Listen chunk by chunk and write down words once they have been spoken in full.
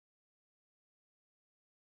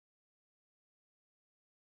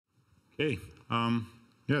Okay.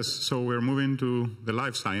 Yes, so we're moving to the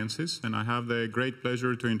life sciences, and I have the great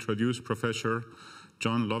pleasure to introduce Professor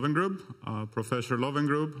John Lowengrub. Professor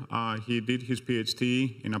Lowengrub, he did his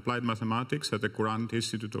PhD in applied mathematics at the Courant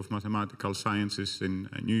Institute of Mathematical Sciences in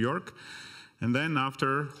New York. And then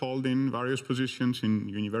after holding various positions in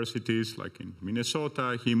universities like in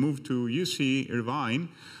Minnesota, he moved to UC Irvine,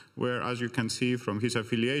 where, as you can see from his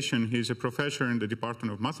affiliation, he's a professor in the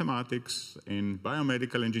Department of Mathematics, in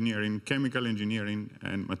biomedical engineering, chemical engineering,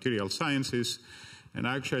 and material sciences. And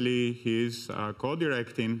actually, he's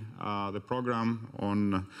co-directing the program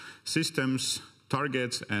on systems,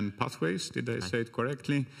 targets, and pathways, did I say it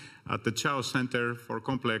correctly, at the Chao Center for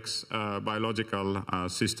Complex Biological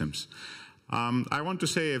Systems. I want to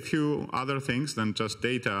say a few other things than just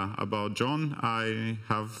data about John. I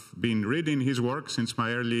have been reading his work since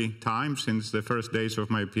my early time, since the first days of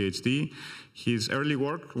my PhD. His early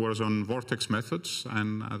work was on vortex methods,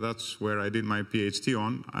 and that's where I did my PhD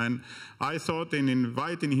on. And I thought in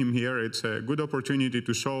inviting him here, it's a good opportunity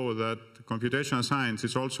to show that computational science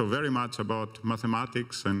is also very much about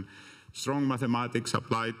mathematics and strong mathematics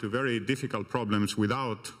applied to very difficult problems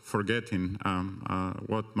without forgetting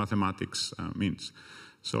what mathematics means.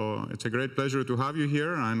 So it's a great pleasure to have you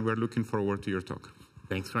here, and we're looking forward to your talk.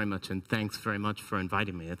 Thanks very much, and thanks very much for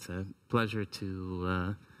inviting me. It's a pleasure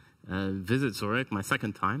to visit Zurich, my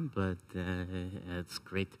second time, but it's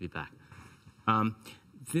great to be back. I'm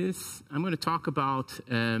going to talk about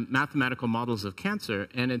mathematical models of cancer,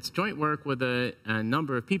 and it's joint work with a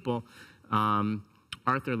number of people.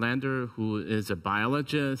 Arthur Lander, who is a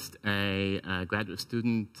biologist, a graduate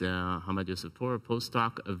student, Hamad Yousefpour, a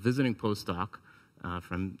postdoc, a visiting postdoc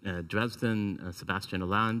from Dresden, Sebastian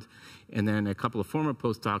Hollande, and then a couple of former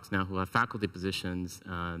postdocs now who have faculty positions,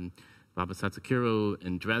 Baba Satsukiru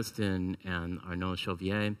in Dresden and Arnaud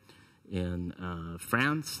Chauvier in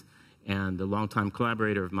France, and a longtime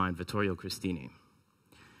collaborator of mine, Vittorio Cristini.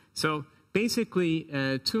 So basically,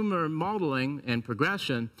 tumor modeling and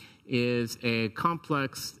progression is a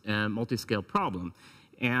complex multi-scale problem.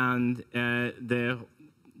 And the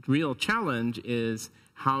real challenge is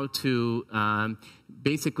how to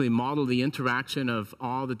basically model the interaction of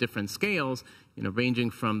all the different scales,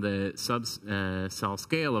 ranging from the sub-cell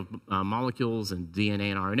scale of molecules and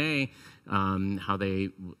DNA and RNA, how they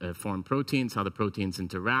form proteins, how the proteins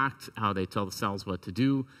interact, how they tell the cells what to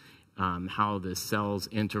do, how the cells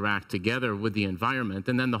interact together with the environment,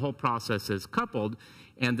 and then the whole process is coupled.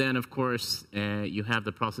 And then, of course, you have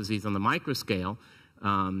the processes on the microscale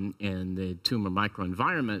and the tumor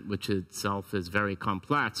microenvironment, which itself is very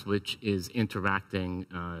complex, which is interacting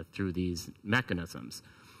through these mechanisms.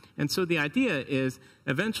 And so the idea is,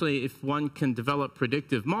 eventually, if one can develop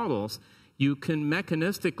predictive models, you can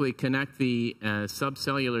mechanistically connect the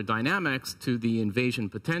subcellular dynamics to the invasion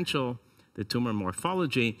potential, the tumor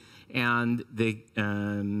morphology, and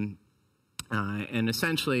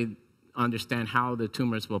essentially understand how the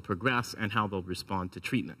tumors will progress and how they'll respond to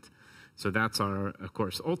treatment. So that's our, of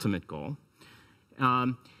course, ultimate goal.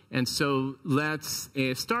 And so let's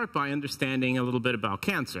start by understanding a little bit about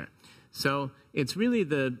cancer. So it's really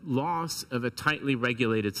the loss of a tightly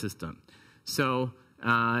regulated system. So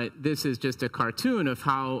this is just a cartoon of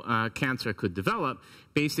how cancer could develop.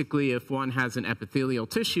 Basically, if one has an epithelial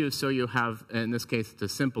tissue, so you have, in this case, it's a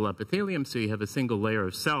simple epithelium, so you have a single layer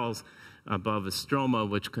of cells above a stroma,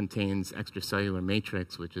 which contains extracellular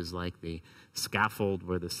matrix, which is like the scaffold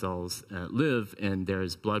where the cells live, and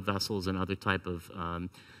there's blood vessels and other type of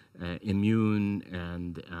immune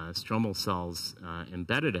and stromal cells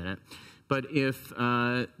embedded in it. But if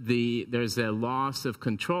there's a loss of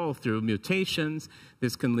control through mutations,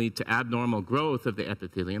 this can lead to abnormal growth of the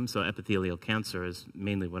epithelium. So epithelial cancer is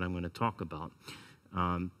mainly what I'm going to talk about.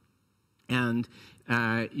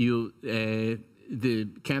 The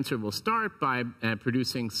cancer will start by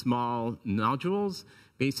producing small nodules,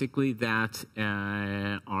 basically that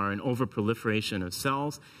are an overproliferation of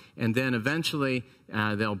cells. And then eventually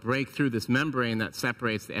they'll break through this membrane that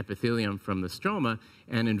separates the epithelium from the stroma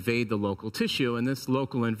and invade the local tissue. And this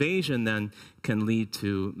local invasion then can lead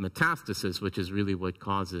to metastasis, which is really what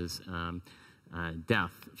causes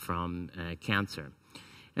death from cancer.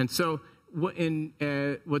 And so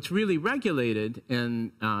what's really regulated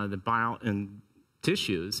in in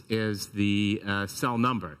tissues is the cell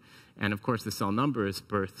number. And of course, the cell number is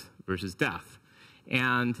birth versus death.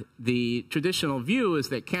 And the traditional view is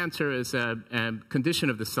that cancer is a condition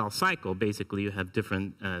of the cell cycle. Basically, you have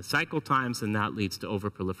different cycle times, and that leads to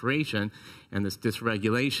overproliferation and this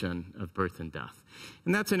dysregulation of birth and death.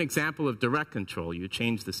 And that's an example of direct control. You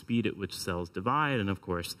change the speed at which cells divide, and of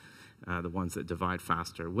course, the ones that divide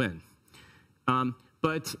faster win.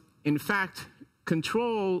 But in fact,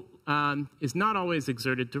 control is not always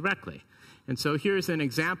exerted directly. And so here's an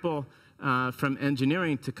example from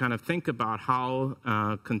engineering to kind of think about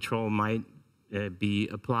how control might be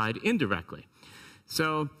applied indirectly.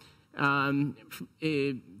 So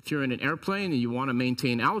if you're in an airplane and you want to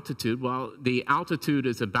maintain altitude, well, the altitude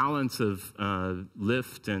is a balance of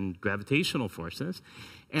lift and gravitational forces.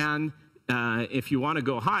 And if you want to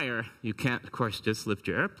go higher, you can't, of course, just lift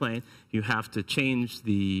your airplane. You have to change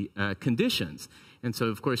the conditions. And so,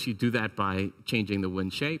 of course, you do that by changing the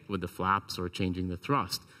wind shape with the flaps or changing the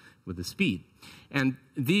thrust with the speed. And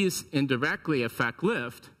these indirectly affect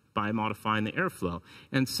lift by modifying the airflow.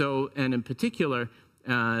 And so, and in particular,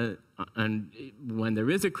 and when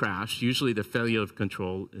there is a crash, usually the failure of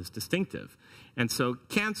control is distinctive. And so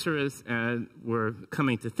cancer is, we're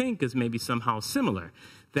coming to think, is maybe somehow similar.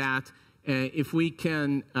 That if we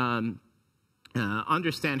can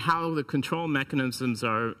understand how the control mechanisms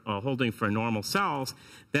are holding for normal cells,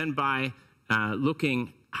 then by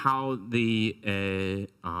looking how the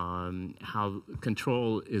how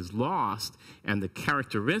control is lost and the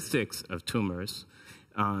characteristics of tumors,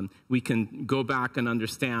 we can go back and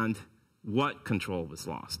understand what control was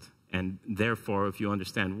lost. And therefore, if you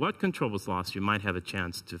understand what control was lost, you might have a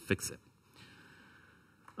chance to fix it.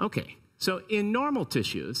 Okay, so in normal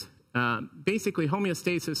tissues, basically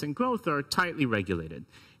homeostasis and growth are tightly regulated,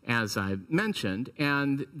 as I mentioned,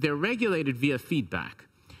 and they're regulated via feedback.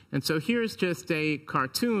 And so here's just a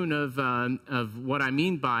cartoon of what I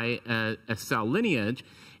mean by a cell lineage.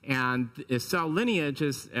 And a cell lineage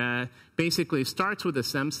is basically starts with a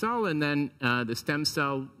stem cell, and then the stem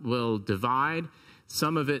cell will divide.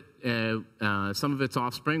 Some of its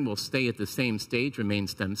offspring will stay at the same stage, remain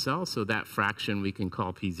stem cells, so that fraction we can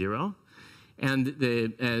call P0. And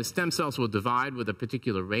the stem cells will divide with a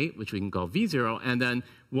particular rate, which we can call V0, and then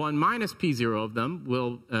 1 minus P0 of them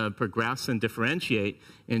will progress and differentiate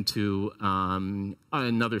into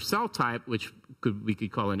another cell type, which we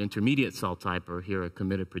could call an intermediate cell type, or here a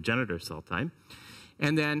committed progenitor cell type.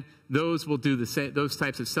 And then those will do the same, those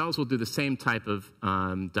types of cells will do the same type of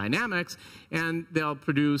dynamics, and they'll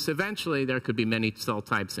produce, eventually, there could be many cell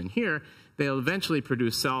types in here, they'll eventually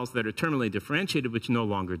produce cells that are terminally differentiated, which no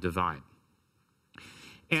longer divide.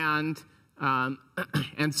 And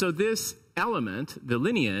so this element, the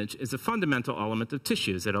lineage, is a fundamental element of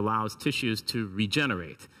tissues. It allows tissues to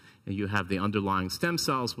regenerate. And you have the underlying stem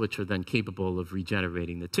cells, which are then capable of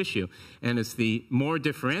regenerating the tissue. And it's the more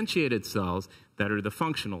differentiated cells that are the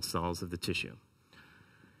functional cells of the tissue.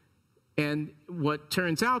 And what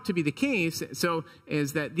turns out to be the case,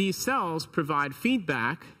 is that these cells provide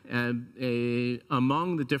feedback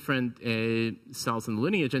among the different cells in the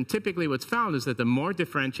lineage. And typically what's found is that the more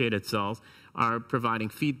differentiated cells are providing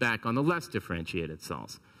feedback on the less differentiated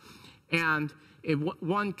cells. And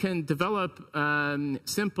one can develop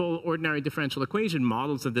simple ordinary differential equation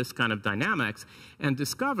models of this kind of dynamics and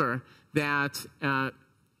discover that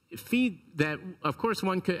of course,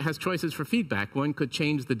 one has choices for feedback. One could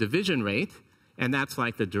change the division rate, and that's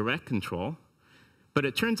like the direct control. But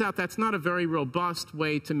it turns out that's not a very robust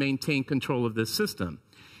way to maintain control of this system.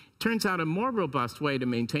 It turns out a more robust way to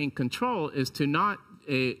maintain control is to not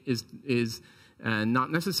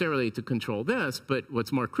necessarily to control this, but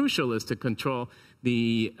what's more crucial is to control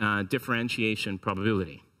the differentiation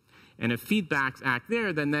probability. And if feedbacks act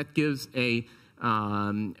there, then that gives quite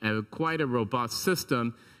a robust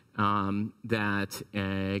system that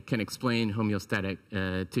can explain homeostatic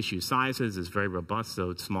tissue sizes, is very robust,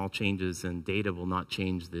 so small changes in data will not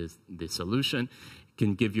change the solution. It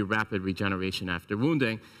can give you rapid regeneration after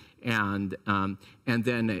wounding. And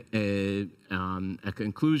then a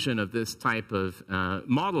conclusion of this type of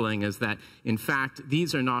modeling is that, in fact,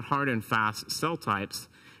 these are not hard and fast cell types,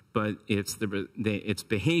 but it's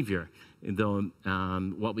behavior. Though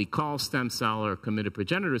what we call stem cell or committed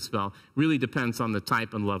progenitor cell really depends on the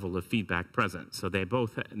type and level of feedback present. So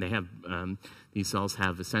these cells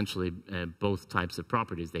have essentially both types of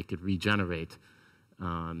properties. They could regenerate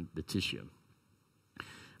the tissue.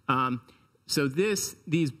 So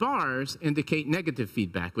these bars indicate negative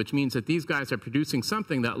feedback, which means that these guys are producing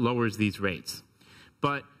something that lowers these rates.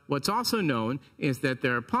 But what's also known is that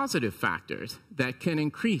there are positive factors that can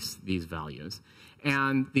increase these values.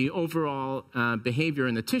 And the overall behavior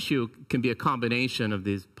in the tissue can be a combination of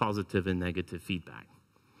these positive and negative feedback.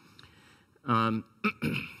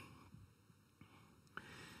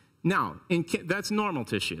 Now, that's normal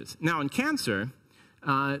tissues. Now, in cancer,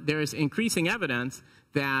 there is increasing evidence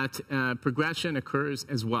that progression occurs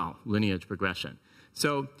as well, lineage progression.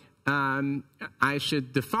 So I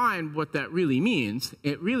should define what that really means.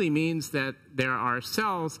 It really means that there are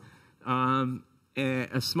cells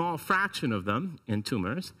a small fraction of them in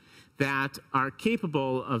tumors that are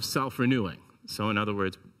capable of self-renewing. So in other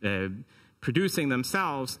words, producing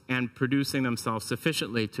themselves and producing themselves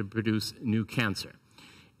sufficiently to produce new cancer.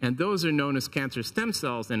 And those are known as cancer stem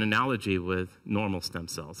cells in analogy with normal stem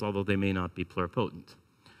cells, although they may not be pluripotent.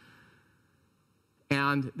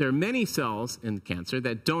 And there are many cells in cancer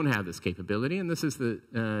that don't have this capability, and this is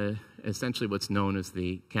essentially what's known as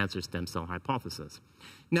the cancer stem cell hypothesis.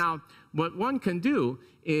 Now, what one can do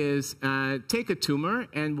is take a tumor,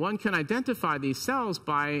 and one can identify these cells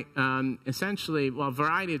by essentially, well, a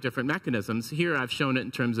variety of different mechanisms. Here I've shown it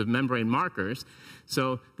in terms of membrane markers.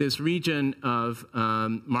 So this region of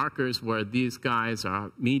markers where these guys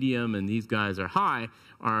are medium and these guys are high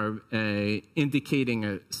are indicating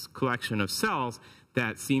a collection of cells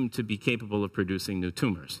that seem to be capable of producing new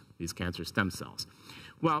tumors, these cancer stem cells.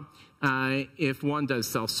 Well, if one does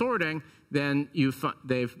cell sorting, then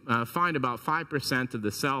they find about 5% of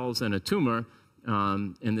the cells in a tumor.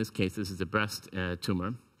 In this case, this is a breast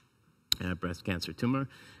tumor, breast cancer tumor,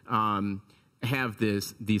 have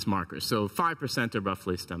these markers. So 5% are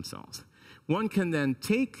roughly stem cells. One can then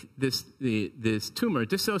take this tumor,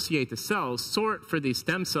 dissociate the cells, sort for these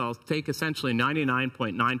stem cells, take essentially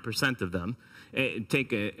 99.9% of them,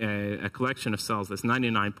 take a collection of cells that's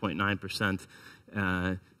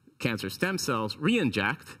 99.9% cancer stem cells,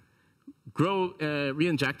 re-inject,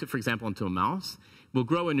 re-inject it, for example, into a mouse, will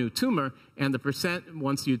grow a new tumor, and the percent,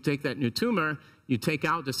 once you take that new tumor, you take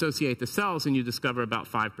out, dissociate the cells, and you discover about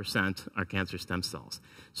 5% are cancer stem cells.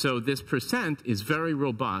 So this percent is very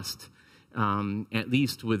robust, at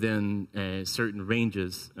least within certain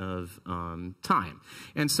ranges of time.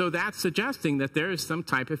 And so that's suggesting that there is some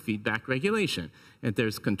type of feedback regulation, and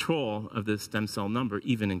there's control of the stem cell number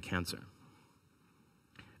even in cancer.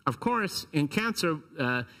 Of course, in cancer,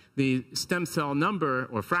 the stem cell number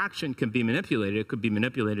or fraction can be manipulated. It could be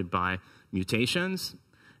manipulated by mutations.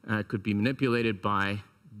 It could be manipulated by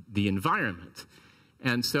the environment.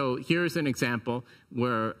 And so here's an example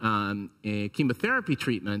where a chemotherapy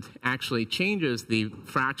treatment actually changes the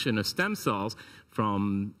fraction of stem cells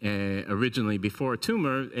from originally before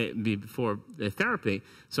tumor, before the therapy,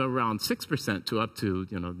 so around 6% to up to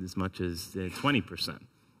as much as 20%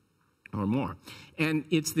 or more. And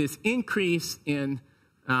it's this increase in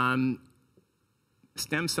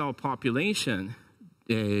stem cell population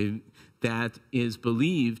that is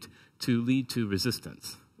believed to lead to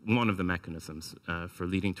resistance. One of the mechanisms for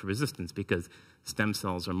leading to resistance, because stem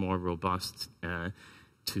cells are more robust and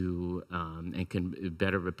can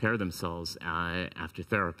better repair themselves after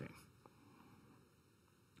therapy.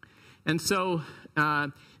 And so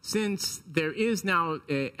since there is now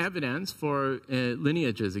evidence for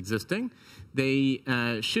lineages existing, they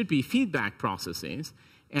should be feedback processes,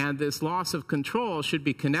 and this loss of control should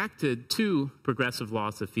be connected to progressive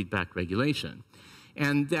loss of feedback regulation.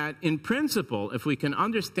 And that, in principle, if we can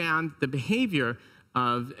understand the behavior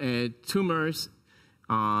of tumors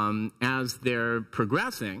as they're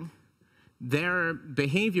progressing, their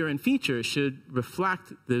behavior and features should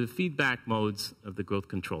reflect the feedback modes of the growth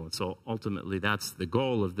control. And so ultimately, that's the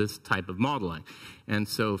goal of this type of modeling. And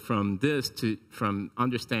so from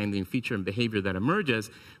understanding feature and behavior that emerges,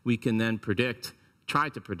 we can then try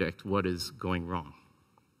to predict what is going wrong.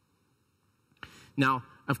 Now,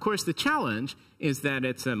 of course, the challenge is that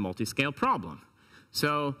it's a multi-scale problem.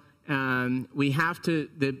 So we have to,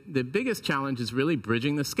 the biggest challenge is really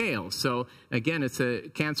bridging the scale. So again,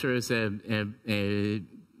 cancer is a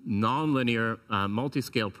nonlinear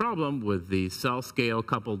multi-scale problem with the cell scale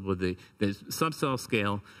coupled with the subcell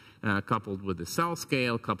scale, coupled with the cell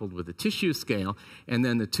scale, coupled with the tissue scale, and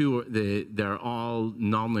then they're all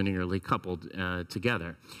nonlinearly coupled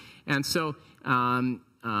together. And so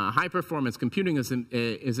high-performance computing is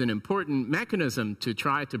an important mechanism to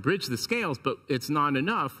try to bridge the scales, but it's not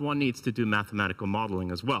enough. One needs to do mathematical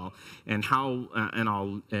modeling as well, and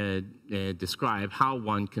I'll describe how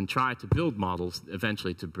one can try to build models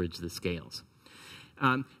eventually to bridge the scales.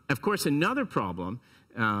 Of course, another problem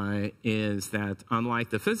is that,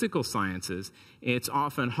 unlike the physical sciences, it's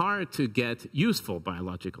often hard to get useful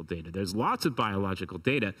biological data. There's lots of biological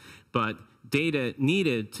data, but data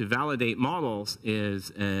needed to validate models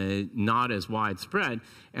is not as widespread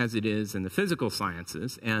as it is in the physical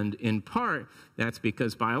sciences. And in part, that's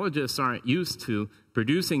because biologists aren't used to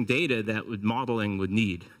producing data that modeling would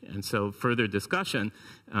need. And so further discussion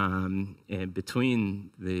between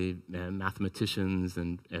the mathematicians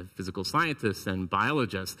and physical scientists and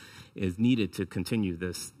biologists is needed to continue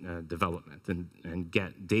this development and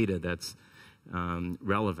get data that's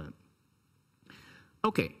relevant.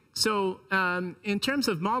 Okay, so in terms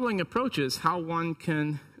of modeling approaches, how one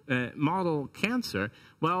can model cancer?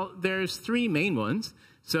 Well, there's three main ones.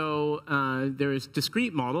 So there's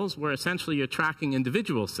discrete models where essentially you're tracking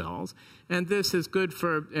individual cells, and this is good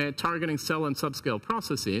for targeting cell and subscale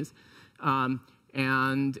processes. But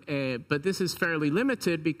this is fairly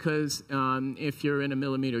limited because if you're in a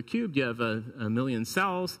millimeter cubed, you have a million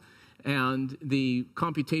cells, and the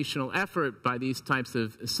computational effort by these types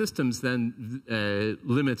of systems then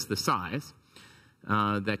limits the size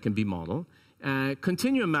that can be modeled.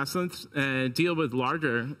 Continuum methods deal with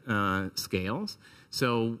larger scales.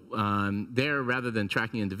 So there, rather than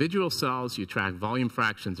tracking individual cells, you track volume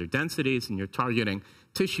fractions or densities, and you're targeting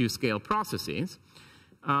tissue scale processes.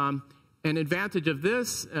 An advantage of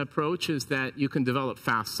this approach is that you can develop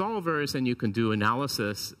fast solvers and you can do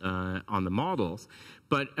analysis on the models.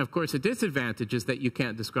 But of course, a disadvantage is that you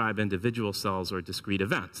can't describe individual cells or discrete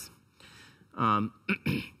events.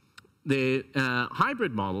 The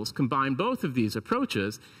hybrid models combine both of these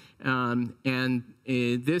approaches,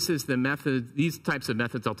 this is the method. These types of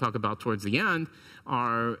methods I'll talk about towards the end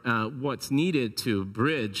are what's needed to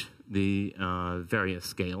bridge the various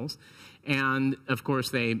scales. And of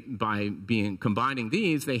course, by combining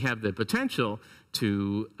these, they have the potential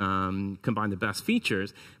to combine the best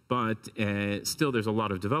features, but still there's a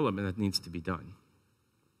lot of development that needs to be done.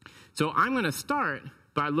 So I'm going to start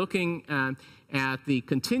by looking at the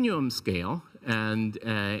continuum scale and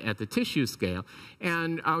at the tissue scale.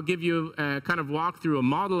 And I'll give you kind of walk through a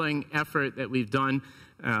modeling effort that we've done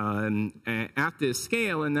at this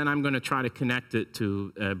scale, and then I'm going to try to connect it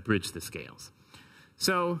to bridge the scales.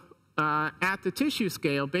 So at the tissue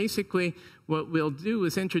scale, basically what we'll do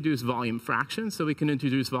is introduce volume fractions. So we can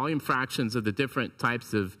introduce volume fractions of the different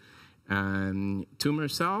types of tumor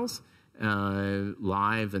cells,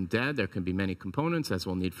 live and dead. There can be many components, as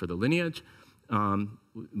we'll need for the lineage.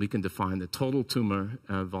 We can define the total tumor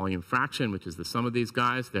volume fraction, which is the sum of these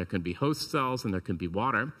guys. There can be host cells and there can be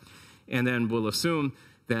water. And then we'll assume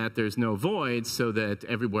that there's no void, so that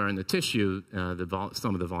everywhere in the tissue, the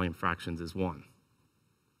sum of the volume fractions is 1.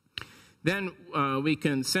 Then we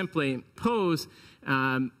can simply pose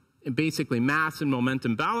basically mass and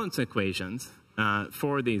momentum balance equations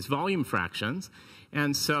for these volume fractions.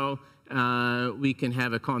 And so we can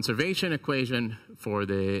have a conservation equation for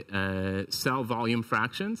the cell volume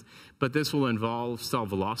fractions, but this will involve cell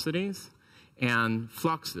velocities and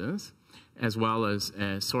fluxes, as well as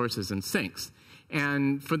sources and sinks.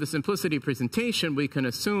 And for the simplicity presentation, we can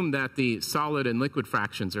assume that the solid and liquid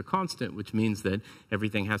fractions are constant, which means that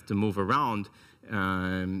everything has to move around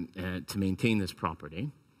to maintain this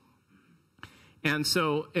property. And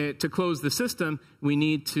so to close the system, we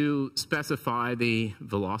need to specify the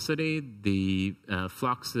velocity, the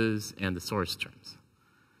fluxes, and the source terms.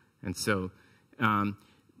 And so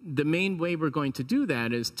the main way we're going to do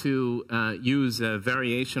that is to use a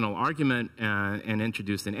variational argument and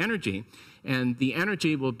introduce an energy. And the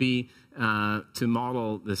energy will be to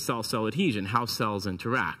model the cell-cell adhesion, how cells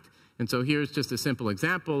interact. And so here's just a simple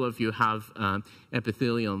example of you have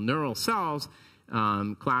epithelial neural cells,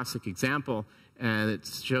 classic example. And it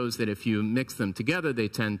shows that if you mix them together, they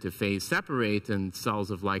tend to phase separate, and cells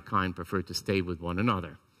of like kind prefer to stay with one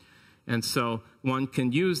another. And so one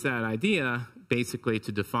can use that idea basically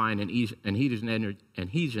to define an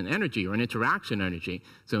adhesion energy or an interaction energy.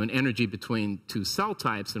 So an energy between two cell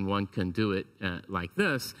types, and one can do it like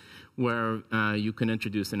this, where you can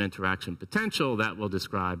introduce an interaction potential that will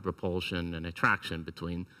describe repulsion and attraction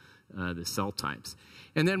between the cell types.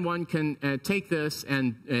 And then one can take this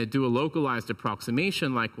and do a localized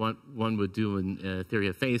approximation like what one would do in theory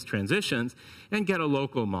of phase transitions, and get a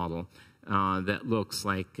local model that looks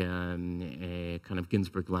like a kind of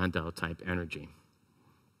Ginzburg-Landau type energy.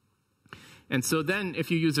 And so then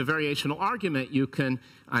if you use a variational argument, you can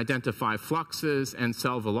identify fluxes and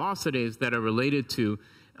cell velocities that are related to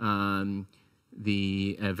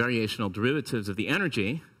the variational derivatives of the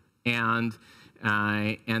energy. And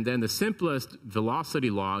then the simplest velocity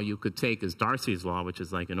law you could take is Darcy's law, which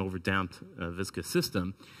is like an overdamped viscous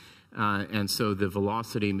system. And so the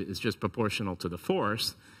velocity is just proportional to the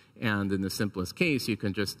force. And in the simplest case, you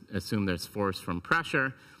can just assume there's force from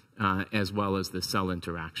pressure as well as the cell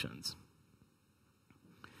interactions.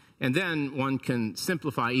 And then one can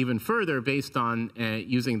simplify even further based on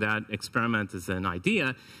using that experiment as an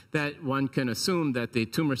idea, that one can assume that the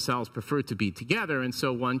tumor cells prefer to be together, and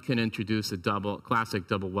so one can introduce a classic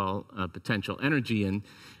double well potential energy and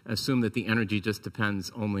assume that the energy just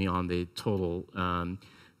depends only on the total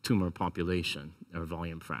tumor population or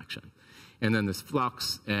volume fraction. And then this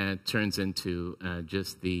flux turns into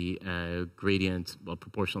just the gradient, well,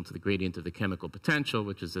 proportional to the gradient of the chemical potential,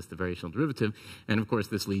 which is just the variational derivative. And of course,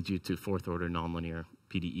 this leads you to fourth-order nonlinear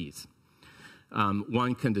PDEs.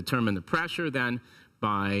 One can determine the pressure then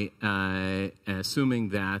by assuming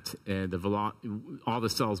that all the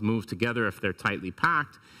cells move together if they're tightly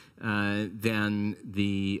packed. Then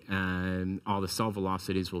all the cell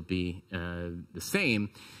velocities will be the same.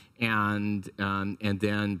 And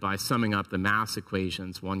then by summing up the mass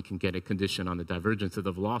equations, one can get a condition on the divergence of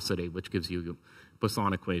the velocity, which gives you a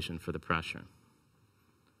Poisson equation for the pressure.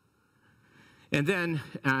 And then,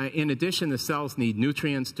 in addition, the cells need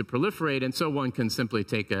nutrients to proliferate, and so one can simply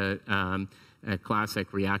take a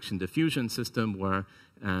classic reaction diffusion system where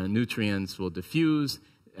nutrients will diffuse.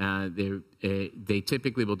 They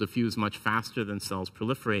typically will diffuse much faster than cells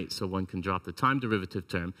proliferate, so one can drop the time derivative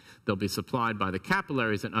term. They'll be supplied by the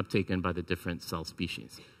capillaries and uptaken by the different cell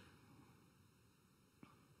species.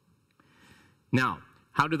 Now,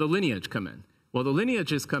 how do the lineage come in? Well, the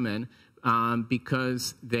lineages come in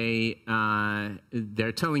because they're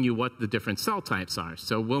telling you what the different cell types are.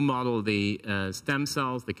 So we'll model the stem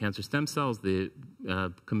cells, the cancer stem cells, the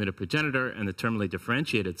committed progenitor, and the terminally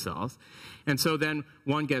differentiated cells. And so then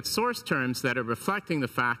one gets source terms that are reflecting the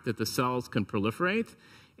fact that the cells can proliferate,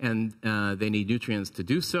 and they need nutrients to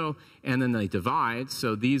do so, and then they divide.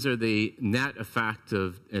 So these are the net effect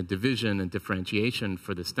of division and differentiation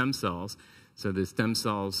for the stem cells. So the stem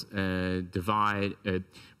cells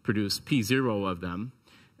produce P0 of them,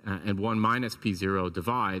 and 1 minus P0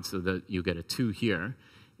 divides so that you get a 2 here.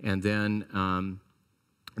 And then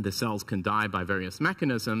the cells can die by various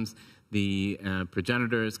mechanisms. The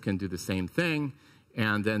progenitors can do the same thing,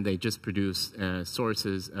 and then they just produce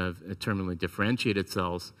sources of terminally differentiated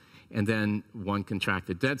cells. And then one can track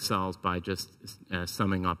the dead cells by just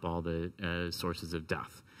summing up all the sources of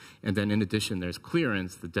death. And then in addition, there's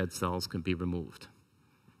clearance. The dead cells can be removed.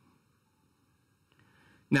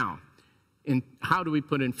 Now, how do we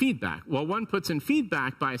put in feedback? Well, one puts in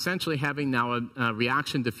feedback by essentially having now a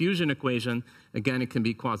reaction diffusion equation. Again, it can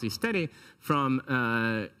be quasi-steady from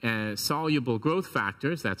soluble growth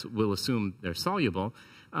factors. We'll assume they're soluble,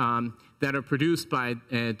 that are produced by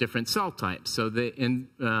different cell types. So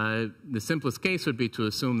the simplest case would be to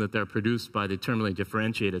assume that they're produced by the terminally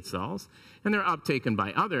differentiated cells, and they're uptaken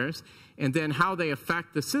by others. And then how they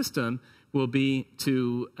affect the system will be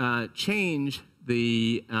to change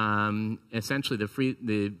essentially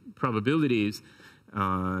the probabilities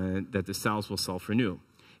that the cells will self-renew.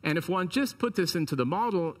 And if one just put this into the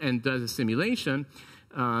model and does a simulation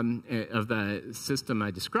of the system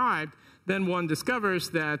I described, then one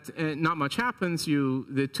discovers that not much happens.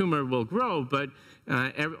 The tumor will grow, but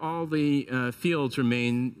all the fields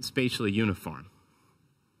remain spatially uniform.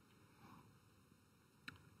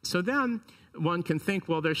 So then one can think,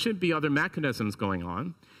 well, there should be other mechanisms going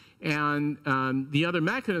on. And the other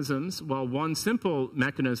mechanisms, well, one simple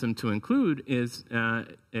mechanism to include is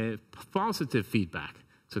positive feedback.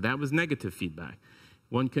 So that was negative feedback.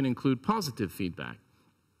 One can include positive feedback.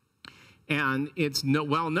 And it's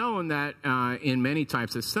well known that in many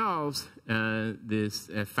types of cells, this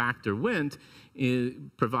factor Wnt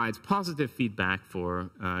provides positive feedback for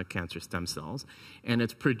cancer stem cells. And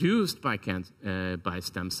it's produced by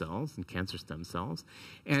stem cells and cancer stem cells.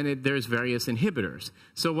 And there's various inhibitors.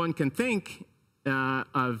 So one can think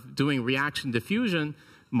of doing reaction diffusion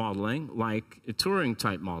modeling, like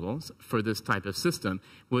Turing-type models for this type of system,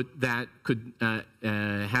 that could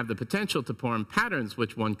have the potential to form patterns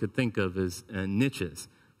which one could think of as niches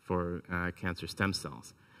for cancer stem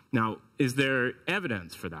cells. Now, is there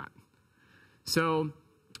evidence for that? So,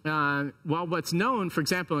 well, what's known, for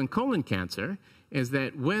example, in colon cancer, is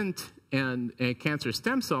that Wnt and cancer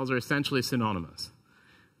stem cells are essentially synonymous.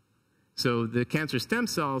 So the cancer stem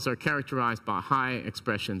cells are characterized by high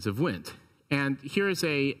expressions of Wnt. And here's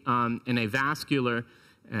an avascular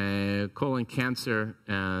colon cancer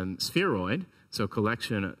spheroid, so a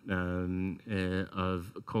collection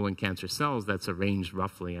of colon cancer cells that's arranged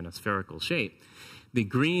roughly in a spherical shape. The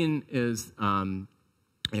green is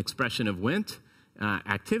expression of Wnt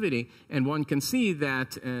activity, and one can see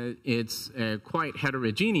that it's quite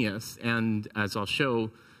heterogeneous, and as I'll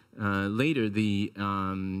show later, the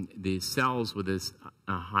cells with this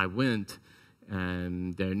high Wnt,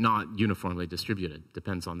 they're not uniformly distributed,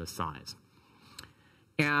 depends on the size.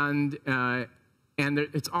 And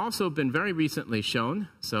it's also been very recently shown,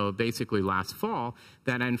 so basically last fall,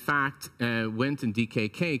 that in fact Wnt and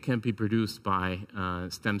DKK can be produced by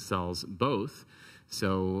stem cells both.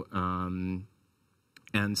 So,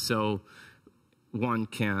 and so one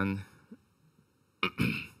can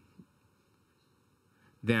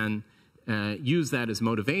then use that as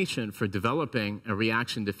motivation for developing a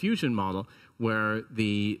reaction diffusion model where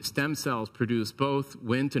the stem cells produce both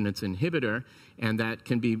Wnt and its inhibitor, and that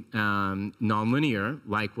can be nonlinear,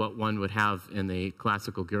 like what one would have in the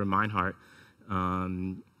classical Gera-Meinhardt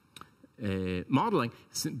modeling,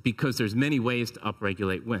 because there's many ways to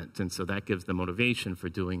upregulate Wnt, and so that gives the motivation for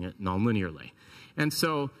doing it nonlinearly. And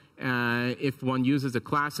so if one uses a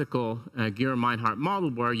classical Gera-Meinhardt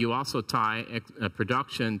model where you also tie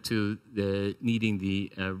production to needing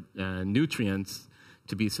the nutrients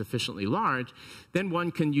to be sufficiently large, then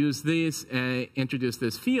one can use these, introduce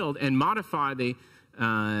this field and modify the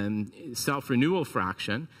self-renewal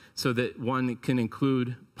fraction so that one can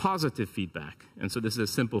include positive feedback. And so this is a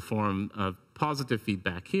simple form of positive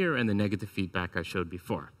feedback here and the negative feedback I showed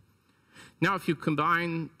before. Now, if you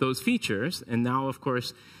combine those features, and now, of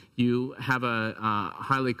course, you have a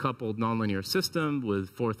highly coupled nonlinear system with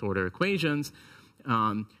fourth-order equations.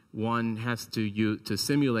 One has to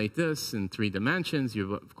simulate this in 3 dimensions.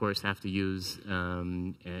 You, of course, have to use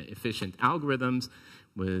efficient algorithms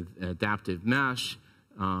with adaptive mesh.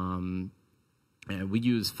 We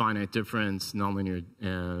use finite difference nonlinear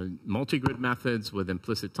multigrid methods with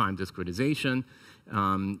implicit time discretization,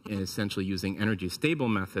 essentially using energy stable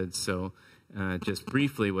methods. So just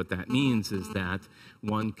briefly, what that means is that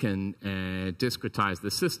one can discretize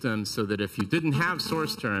the system so that if you didn't have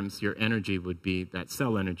source terms, your energy would be, that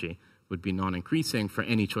cell energy would be non-increasing for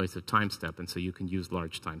any choice of time step, and so you can use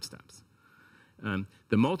large time steps.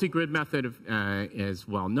 The multigrid method is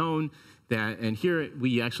well known, and here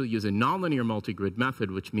we actually use a nonlinear multigrid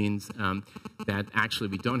method, which means that actually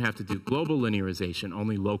we don't have to do global linearization,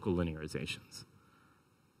 only local linearizations.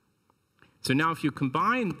 So now if you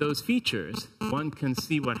combine those features, one can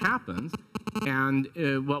see what happens. And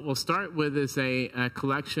what we'll start with is a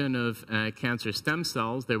collection of cancer stem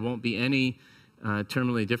cells. There won't be any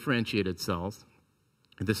terminally differentiated cells.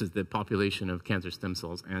 This is the population of cancer stem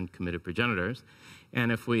cells and committed progenitors.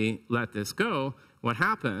 And if we let this go, what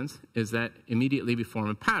happens is that immediately we form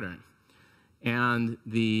a pattern. And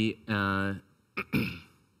the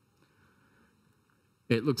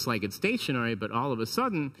it looks like it's stationary, but all of a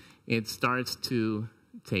sudden it starts to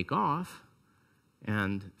take off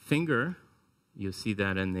and finger. You see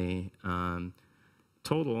that in the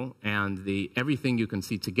total, and everything you can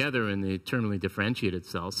see together in the terminally differentiated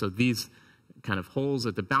cells. So these kind of holes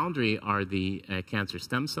at the boundary are the cancer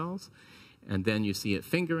stem cells, and then you see it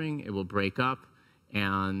fingering. It will break up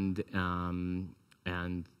and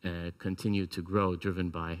continue to grow, driven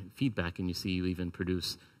by feedback. And you see you even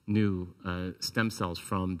produce new stem cells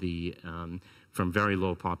from very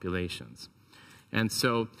low populations. And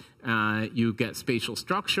so you get spatial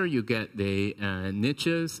structure, you get the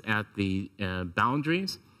niches at the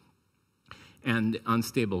boundaries, and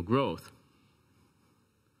unstable growth.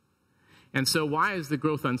 And so why is the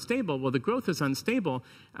growth unstable? Well, the growth is unstable.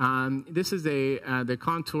 This is the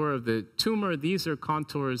contour of the tumor. These are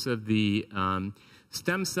contours of the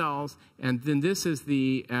stem cells. And then this is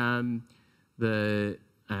the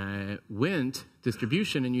Wnt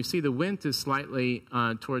distribution. And you see the Wnt is slightly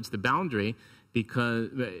towards the boundary, because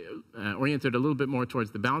oriented a little bit more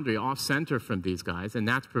towards the boundary, off-center from these guys. And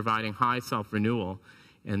that's providing high self-renewal.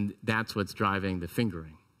 And that's what's driving the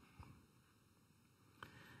fingering.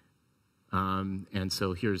 And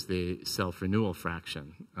so here's the self-renewal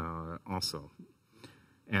fraction also.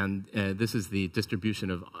 And this is the distribution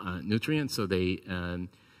of nutrients. So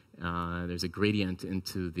there's a gradient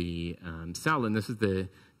into the cell, and this is the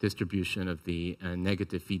distribution of the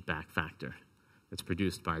negative feedback factor that's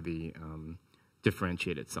produced by the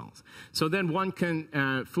differentiated cells. So then one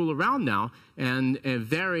can fool around now and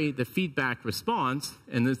vary the feedback response,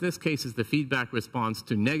 and in this case is the feedback response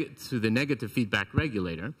to the negative feedback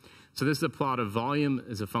regulator. So this is a plot of volume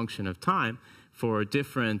as a function of time for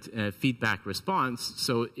different feedback response.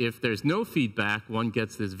 So if there's no feedback, one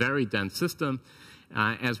gets this very dense system.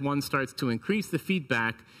 As one starts to increase the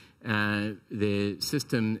feedback, the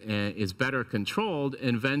system is better controlled,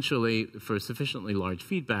 and eventually, for sufficiently large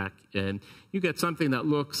feedback, you get something that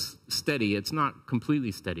looks steady. It's not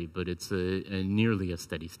completely steady, but it's nearly a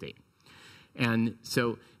steady state. And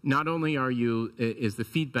so not only is the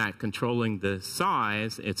feedback controlling the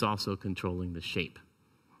size, it's also controlling the shape.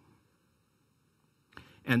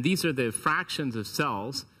 And these are the fractions of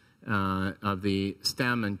cells of the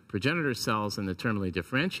stem and progenitor cells and the terminally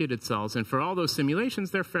differentiated cells. And for all those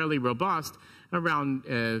simulations, they're fairly robust, around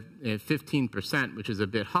 15%, which is a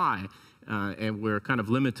bit high. And we're kind of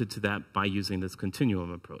limited to that by using this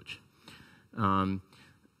continuum approach.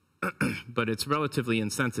 But it's relatively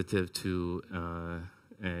insensitive to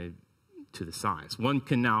to the size. One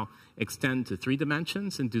can now extend to 3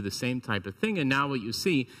 dimensions and do the same type of thing. And now what you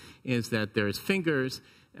see is that there's fingers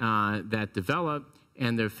that develop,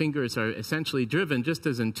 and their fingers are essentially driven, just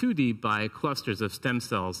as in 2D, by clusters of stem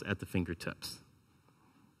cells at the fingertips.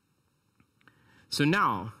 So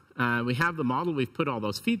now, we have the model, we've put all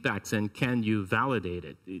those feedbacks in. Can you validate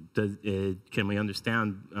it? Can we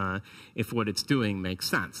understand if what it's doing makes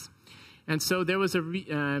sense? And so there was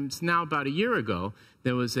now about a year ago,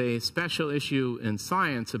 there was a special issue in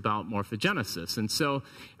Science about morphogenesis. And so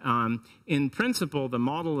in principle, the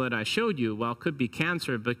model that I showed you, well, could be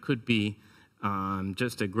cancer, but could be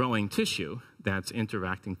just a growing tissue that's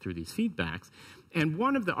interacting through these feedbacks. And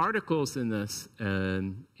one of the articles in this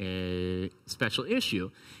special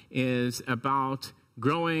issue is about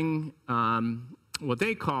growing what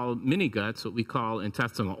they call mini-guts, what we call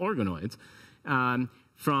intestinal organoids,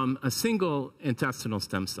 from a single intestinal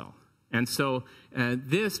stem cell. And so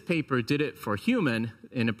this paper did it for human.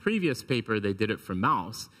 In a previous paper, they did it for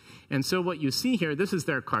mouse. And so what you see here, this is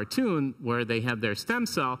their cartoon where they have their stem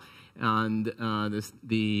cell, and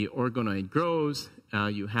the organoid grows.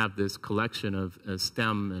 You have this collection of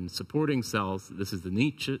stem and supporting cells. This is the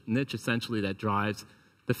niche essentially that drives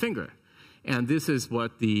the finger. And this is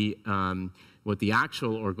what the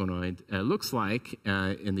actual organoid looks like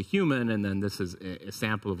in the human, and then this is a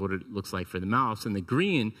sample of what it looks like for the mouse. And the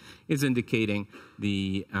green is indicating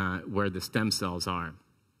where the stem cells are.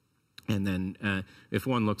 And then if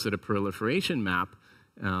one looks at a proliferation map,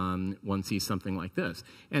 one sees something like this.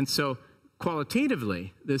 And so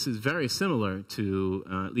qualitatively, this is very similar to,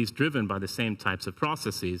 at least driven by the same types of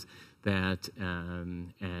processes that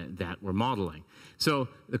we're modeling. So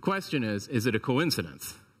the question is it a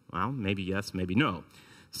coincidence? Well, maybe yes, maybe no.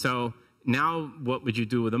 So now what would you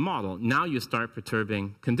do with a model? Now you start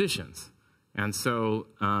perturbing conditions. And so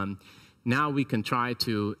now we can try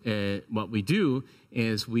to, what we do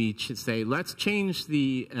is we say, let's change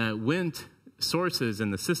the Wnt sources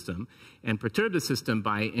in the system and perturb the system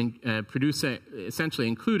by essentially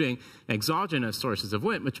including exogenous sources of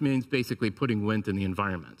Wnt, which means basically putting Wnt in the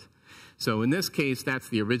environment. So in this case, that's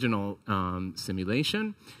the original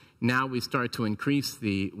simulation. Now we start to increase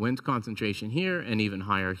the Wnt concentration here and even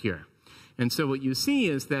higher here. And so what you see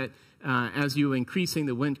is that as you're increasing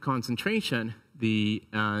the Wnt concentration, the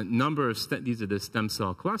number of, these are the stem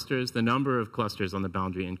cell clusters, the number of clusters on the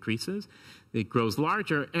boundary increases. It grows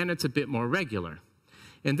larger, and it's a bit more regular.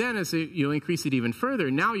 And then as you increase it even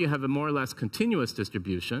further, now you have a more or less continuous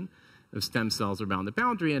distribution of stem cells around the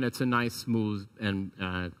boundary, and it's a nice, smooth, and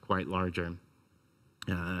quite larger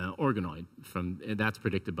organoid. That's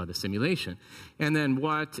predicted by the simulation. And then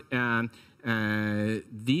what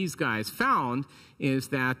these guys found is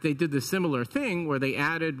that they did the similar thing where they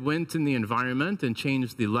added Wnt in the environment and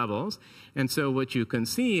changed the levels. And so what you can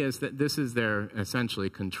see is that this is their essentially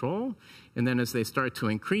control. And then as they start to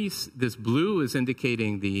increase, this blue is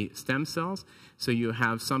indicating the stem cells. So you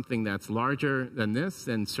have something that's larger than this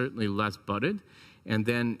and certainly less budded. And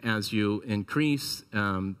then as you increase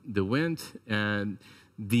the Wnt,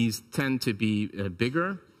 these tend to be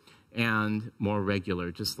bigger and more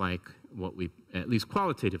regular, just like what we, at least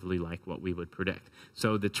qualitatively, like what we would predict.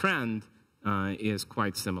 So the trend is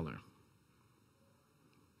quite similar.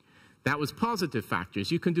 That was positive factors.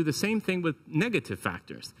 You can do the same thing with negative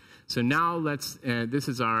factors. So now let's, this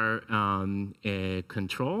is our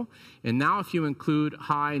control. And now if you include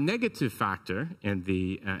high negative factor in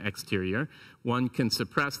the exterior, one can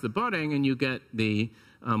suppress the budding and you get the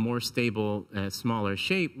more stable, smaller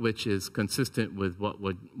shape, which is consistent with what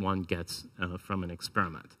one gets from an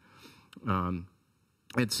experiment.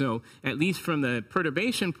 And so, at least from the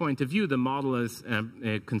perturbation point of view, the model is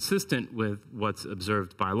consistent with what's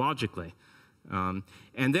observed biologically.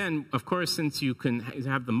 And then, of course, since you can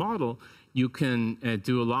have the model, you can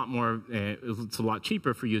do a lot more, it's a lot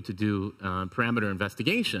cheaper for you to do parameter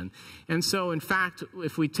investigation. And so, in fact,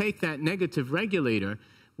 if we take that negative regulator,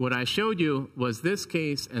 what I showed you was this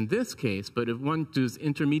case and this case, but if one does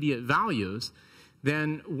intermediate values,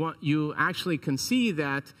 then what you actually can see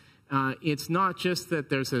that it's not just that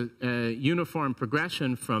there's a uniform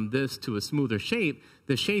progression from this to a smoother shape.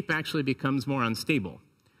 The shape actually becomes more unstable.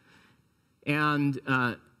 And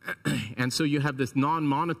so you have this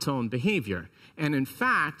non-monotone behavior. And in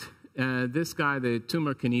fact, this guy, the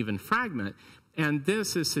tumor can even fragment. And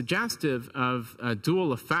this is suggestive of a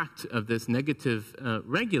dual effect of this negative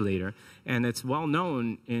regulator. And it's well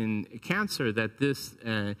known in cancer that this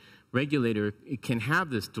regulator can have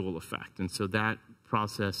this dual effect. And so that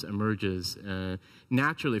process emerges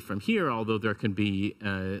naturally from here, although there can be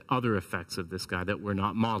other effects of this guy that we're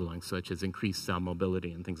not modeling, such as increased cell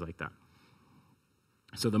mobility and things like that.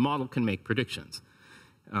 So the model can make predictions.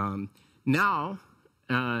 Now,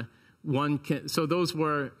 one can, so those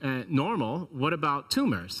were normal. What about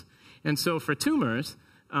tumors? And so for tumors,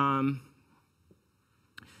 one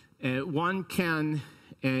can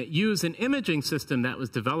use an imaging system that was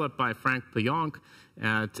developed by Frank Pionk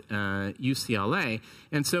at UCLA.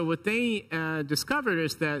 And so what they discovered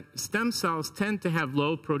is that stem cells tend to have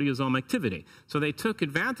low proteasome activity. So they took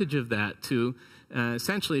advantage of that to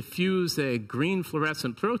essentially fuse a green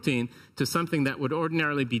fluorescent protein to something that would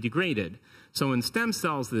ordinarily be degraded. So in stem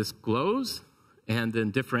cells, this glows, and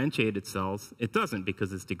in differentiated cells, it doesn't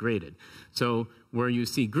because it's degraded. So where you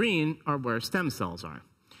see green are where stem cells are.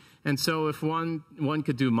 And so if one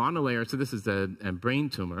could do monolayer, so this is a brain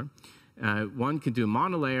tumor, one could do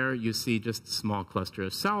monolayer, you see just a small cluster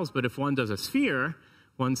of cells, but if one does a sphere,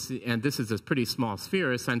 and this is a pretty small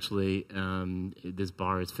sphere, essentially this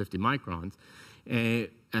bar is 50 microns,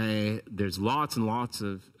 there's lots and lots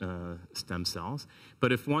of stem cells.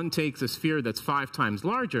 But if one takes a sphere that's 5 times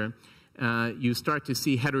larger, you start to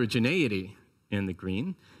see heterogeneity in the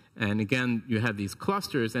green. And again, you have these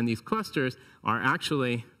clusters, and these clusters are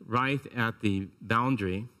actually right at the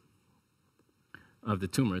boundary of the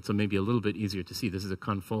tumor. So maybe a little bit easier to see. This is a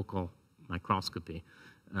confocal microscopy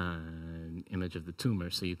image of the tumor.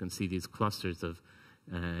 So you can see these clusters of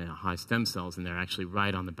high stem cells, and they're actually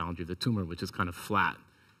right on the boundary of the tumor, which is kind of flat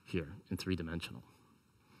here in 3-dimensional.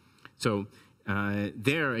 So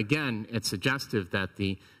there, again, it's suggestive that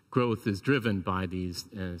the growth is driven by these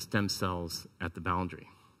stem cells at the boundary.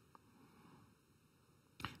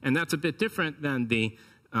 And that's a bit different than the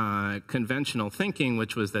conventional thinking,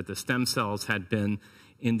 which was that the stem cells had been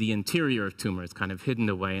in the interior of tumors, kind of hidden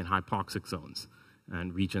away in hypoxic zones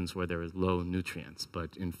and regions where there is low nutrients.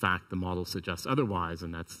 But in fact, the model suggests otherwise,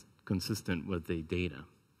 and that's consistent with the data.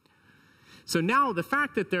 So now the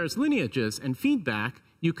fact that there's lineages and feedback,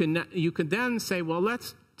 you can then say, well,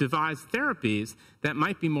 let's devise therapies that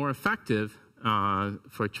might be more effective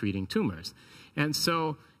for treating tumors. And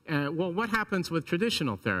so, well, what happens with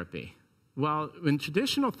traditional therapy? Well, in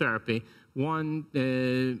traditional therapy,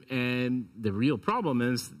 the real problem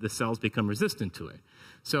is the cells become resistant to it.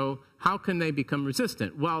 So how can they become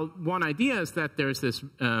resistant? Well, one idea is that there's this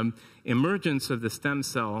emergence of the stem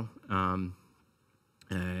cell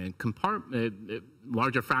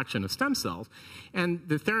larger fraction of stem cells, and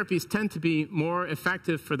the therapies tend to be more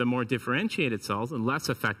effective for the more differentiated cells and less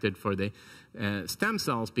effective for the stem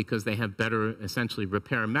cells because they have better, essentially,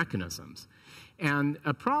 repair mechanisms. And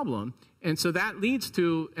so that leads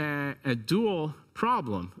to a dual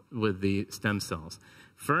problem with the stem cells.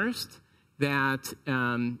 First, that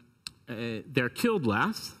they're killed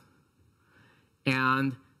less,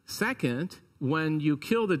 and second, when you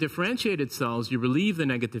kill the differentiated cells, you relieve the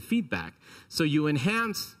negative feedback. So you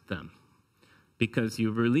enhance them because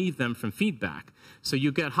you relieve them from feedback. So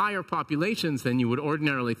you get higher populations than you would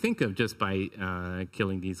ordinarily think of just by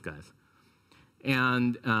killing these guys.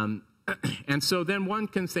 And so then one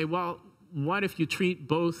can say, well, what if you treat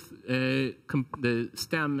both the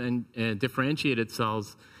stem and differentiated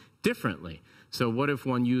cells differently? So what if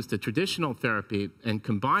one used a traditional therapy and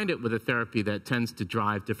combined it with a therapy that tends to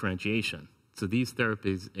drive differentiation? So these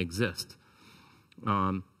therapies exist.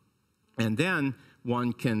 And then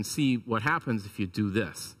one can see what happens if you do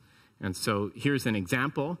this. And so here's an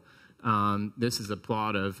example. This is a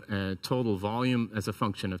plot of total volume as a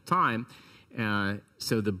function of time.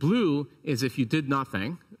 So the blue is if you did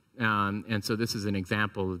nothing. And so this is an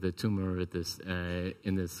example of the tumor at this,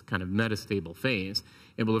 in this kind of metastable phase.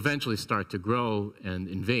 It will eventually start to grow and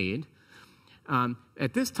invade.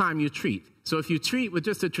 At this time, you treat. So if you treat with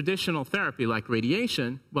just a traditional therapy like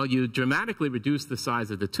radiation, well, you dramatically reduce the size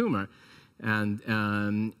of the tumor, and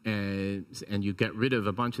you get rid of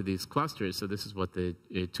a bunch of these clusters. So this is what the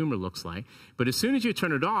tumor looks like. But as soon as you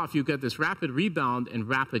turn it off, you get this rapid rebound and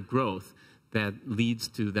rapid growth that leads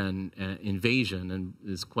to then invasion, and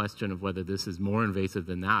this question of whether this is more invasive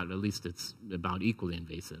than that. At least it's about equally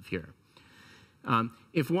invasive here.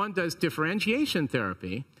 If one does differentiation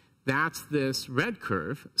therapy, that's this red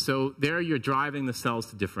curve. So there you're driving the cells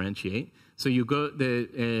to differentiate. So you go,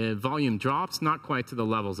 the volume drops, not quite to the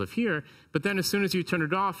levels of here, but then as soon as you turn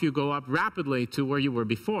it off, you go up rapidly to where you were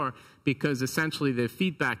before because essentially the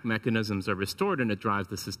feedback mechanisms are restored and it drives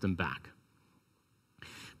the system back.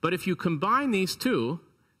 But if you combine these two,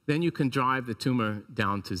 then you can drive the tumor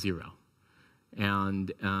down to 0.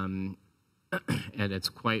 And it's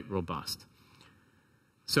quite robust.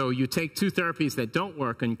 So you take two therapies that don't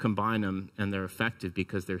work and combine them, and they're effective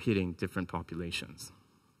because they're hitting different populations.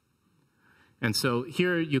 And so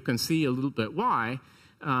here you can see a little bit why.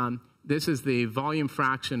 this is the volume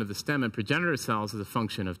fraction of the stem and progenitor cells as a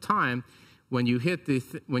function of time. When you hit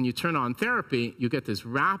when you turn on therapy, you get this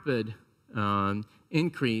rapid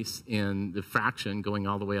increase in the fraction, going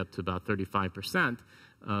all the way up to about 35%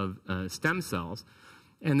 of stem cells.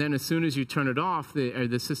 And then as soon as you turn it off,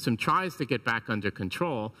 the system tries to get back under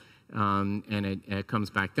control, and it comes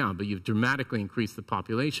back down. But you've dramatically increased the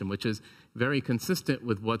population, which is very consistent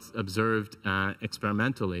with what's observed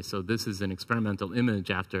experimentally. So this is an experimental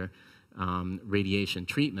image after radiation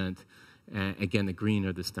treatment. Again, the green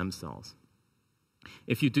are the stem cells.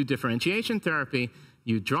 If you do differentiation therapy,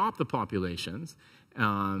 you drop the populations,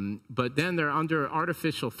 but then they're under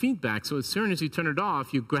artificial feedback. So as soon as you turn it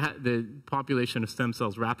off, the population of stem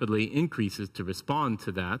cells rapidly increases to respond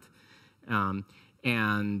to that,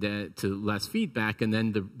 and to less feedback, and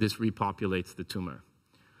then this repopulates the tumor.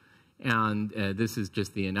 And this is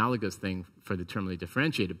just the analogous thing for the terminally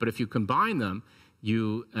differentiated. But if you combine them,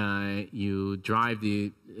 you drive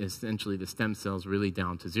essentially the stem cells really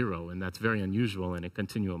down to zero, and that's very unusual in a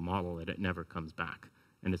continuum model, that it never comes back,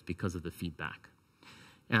 and it's because of the feedback.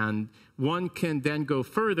 And one can then go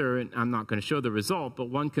further, and I'm not going to show the result, but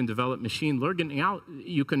one can develop machine learning out.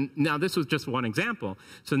 Now this was just one example.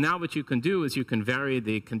 So now what you can do is you can vary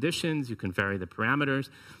the conditions, you can vary the parameters,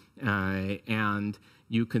 and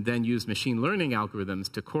you can then use machine learning algorithms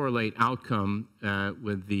to correlate outcome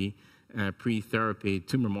with the pre-therapy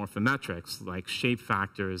tumor morphometrics, like shape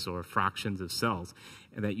factors or fractions of cells,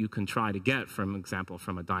 that you can try to get, for example,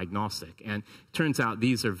 from a diagnostic. And it turns out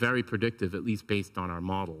these are very predictive, at least based on our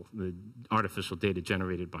model, the artificial data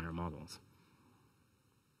generated by our models.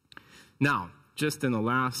 Now, just in the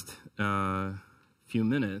last few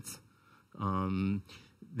minutes,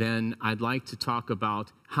 then I'd like to talk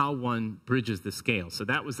about how one bridges the scale. So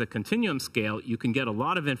that was the continuum scale. You can get a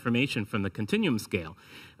lot of information from the continuum scale,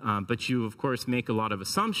 but you, of course, make a lot of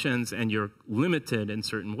assumptions, and you're limited in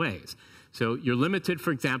certain ways. So you're limited,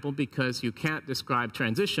 for example, because you can't describe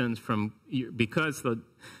transitions because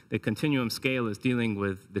the continuum scale is dealing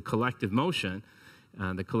with the collective motion,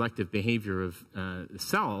 the collective behavior of the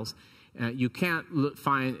cells. You can't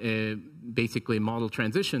basically model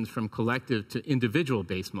transitions from collective to individual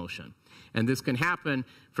base motion. And this can happen,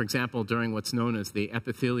 for example, during what's known as the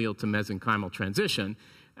epithelial to mesenchymal transition,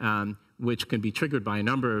 which can be triggered by a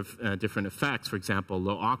number of different effects, for example,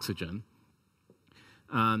 low oxygen,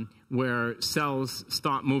 where cells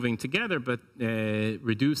stop moving together but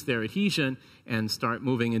reduce their adhesion and start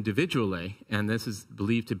moving individually. And this is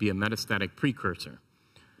believed to be a metastatic precursor.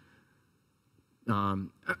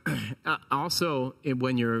 Also,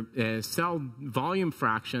 when your cell volume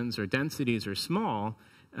fractions or densities are small,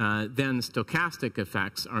 then stochastic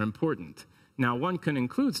effects are important. Now, one can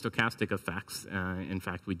include stochastic effects. In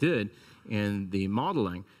fact, we did in the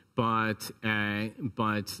modeling, but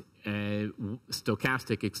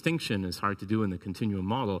stochastic extinction is hard to do in the continuum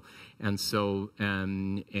model. And so,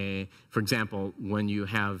 for example, when you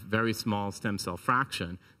have very small stem cell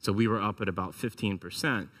fraction, so we were up at about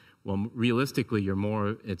 15%, well, realistically,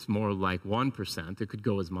 it's more like 1%. It could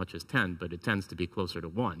go as much as 10, but it tends to be closer to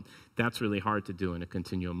 1. That's really hard to do in a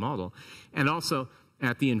continuum model. And also,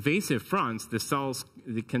 at the invasive fronts, the cells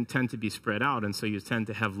can tend to be spread out, and so you tend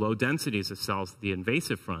to have low densities of cells at the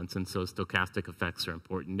invasive fronts, and so stochastic effects are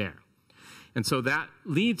important there. And so that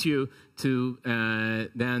leads you to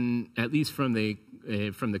then, at least from the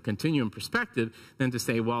continuum perspective, then to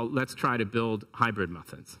say, well, let's try to build hybrid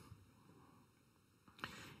methods.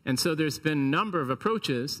 And so there's been a number of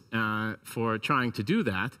approaches for trying to do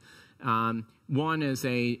that. One is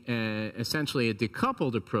essentially a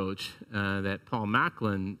decoupled approach that Paul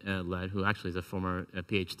Macklin led, who actually is a former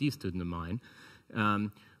PhD student of mine,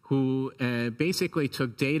 who basically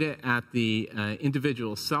took data at the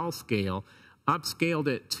individual cell scale, upscaled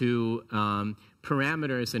it to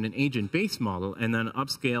parameters in an agent-based model, and then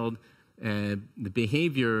upscaled the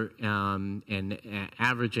behavior and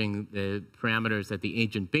averaging the parameters at the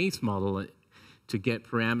agent-based model to get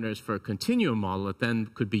parameters for a continuum model that then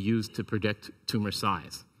could be used to predict tumor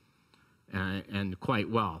size, and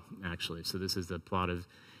quite well, actually. So this is a plot of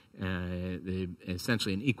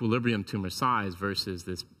essentially an equilibrium tumor size versus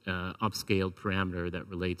this upscaled parameter that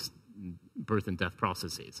relates birth and death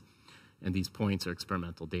processes. And these points are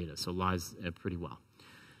experimental data, so lies pretty well.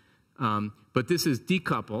 But this is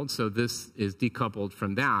decoupled, so this is decoupled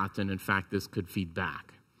from that, and in fact, this could feed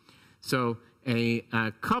back. So a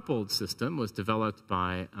coupled system was developed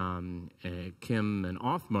by Kim and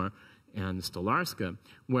Othmar and Stolarska,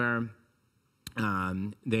 where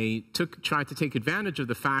they tried to take advantage of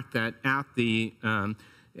the fact that at the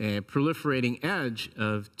proliferating edge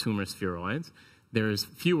of tumor spheroids, there's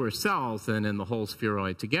fewer cells than in the whole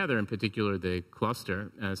spheroid together, in particular the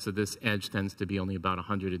cluster. So this edge tends to be only about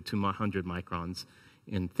 100 to 200 microns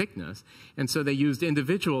in thickness. And so they used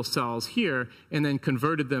individual cells here and then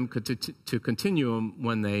converted them to continuum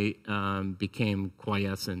when they became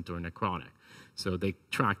quiescent or necrotic. So they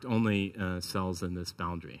tracked only cells in this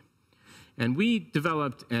boundary. And we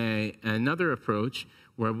developed another approach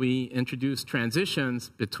where we introduced transitions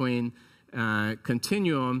between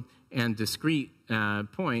continuum and discrete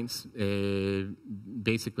points,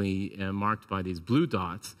 basically marked by these blue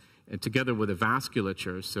dots, together with a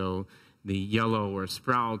vasculature. So the yellow are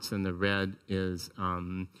sprouts, and the red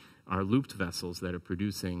are looped vessels that are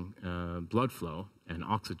producing blood flow and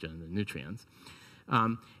oxygen and nutrients.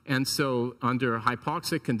 And so under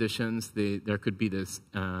hypoxic conditions, there could be this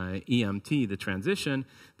EMT, the transition,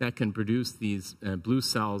 that can produce these blue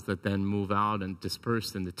cells that then move out and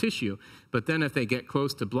disperse in the tissue. But then if they get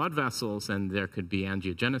close to blood vessels and there could be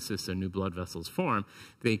angiogenesis or new blood vessels form,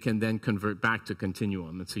 they can then convert back to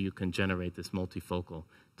continuum. And so you can generate this multifocal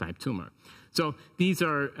type tumor. So these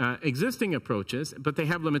are existing approaches, but they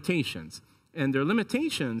have limitations. And their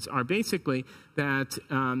limitations are basically that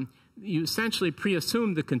you essentially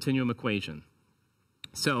pre-assume the continuum equation.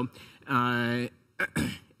 So, and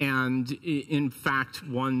in fact,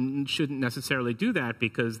 one shouldn't necessarily do that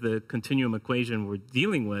because the continuum equation we're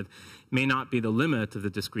dealing with may not be the limit of the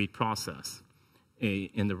discrete process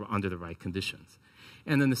under the right conditions.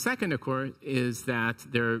 And then the second, of course, is that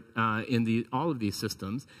there, in all of these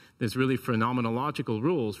systems, there's really phenomenological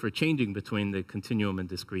rules for changing between the continuum and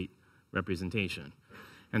discrete representation.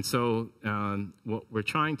 And so what we're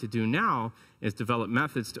trying to do now is develop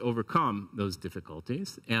methods to overcome those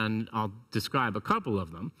difficulties, and I'll describe a couple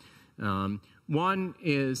of them. One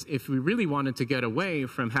is if we really wanted to get away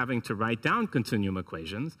from having to write down continuum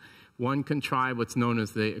equations, one can try what's known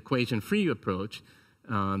as the equation-free approach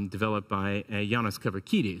developed by Yannis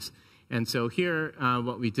Kavrakidis. And so here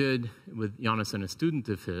what we did with Yannis and a student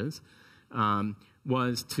of his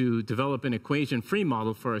was to develop an equation-free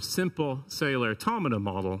model for a simple cellular automata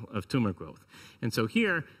model of tumor growth. And so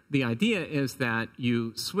here, the idea is that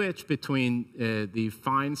you switch between the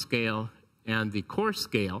fine scale and the coarse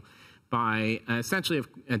scale by essentially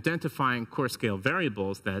identifying coarse scale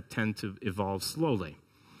variables that tend to evolve slowly.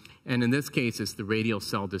 And in this case, it's the radial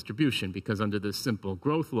cell distribution, because under the simple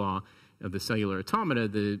growth law of the cellular automata,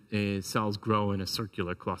 the cells grow in a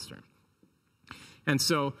circular cluster. And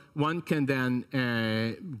so one can then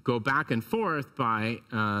go back and forth by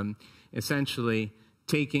essentially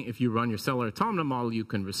taking, if you run your cellular automata model, you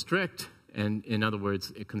can restrict, and in other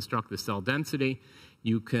words, construct the cell density.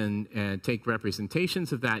 You can take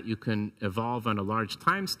representations of that. You can evolve on a large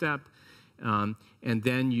time step, and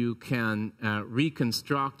then you can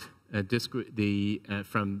reconstruct so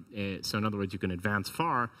in other words, you can advance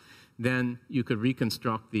far. Then you could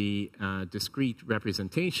reconstruct the discrete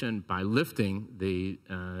representation by lifting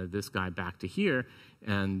this guy back to here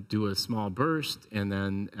and do a small burst and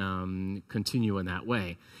then continue in that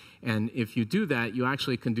way. And if you do that, you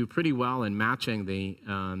actually can do pretty well in matching the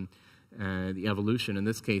evolution. In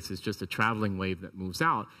this case, it's just a traveling wave that moves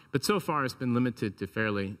out. But so far, it's been limited to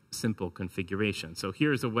fairly simple configuration. So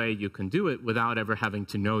here's a way you can do it without ever having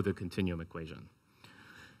to know the continuum equation.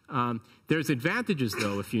 There's advantages,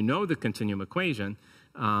 though, if you know the continuum equation,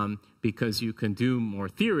 because you can do more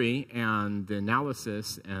theory and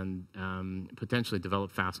analysis and potentially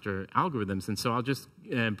develop faster algorithms. And so I'll just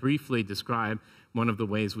briefly describe one of the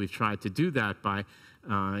ways we've tried to do that by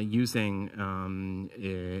using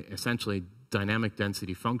essentially dynamic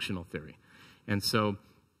density functional theory. And so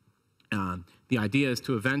the idea is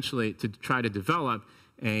to eventually try to develop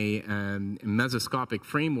a mesoscopic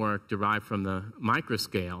framework derived from the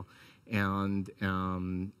microscale and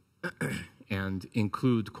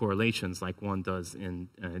include correlations like one does in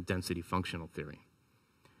density functional theory.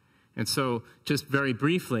 And so just very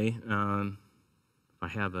briefly, if I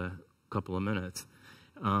have a couple of minutes,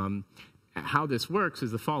 how this works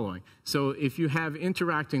is the following. So if you have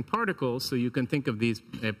interacting particles, so you can think of these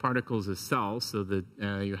particles as cells, so that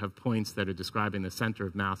you have points that are describing the center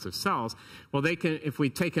of mass of cells. Well, they can, if we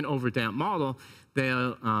take an overdamped model,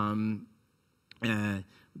 they'll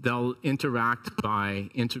interact by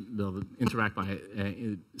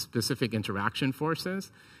specific interaction forces,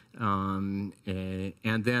 and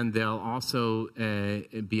then they'll also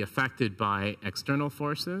be affected by external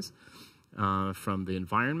forces from the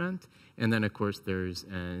environment. And then, of course, there's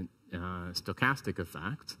stochastic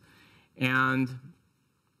effects. And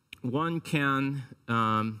one can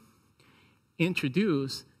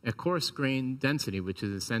introduce a coarse grain density, which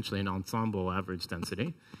is essentially an ensemble average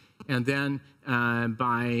density. And then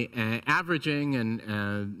by averaging and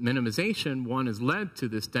minimization, one is led to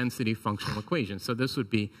this density functional equation. So this would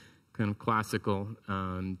be kind of classical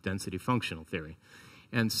density functional theory.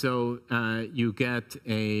 And so you get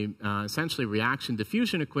a essentially reaction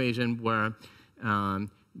diffusion equation where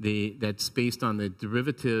that's based on the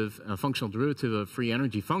derivative, functional derivative of free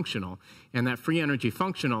energy functional. And that free energy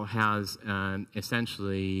functional has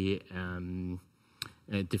essentially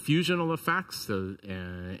diffusional effects, so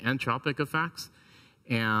entropic effects,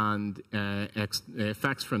 and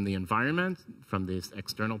effects from the environment, from this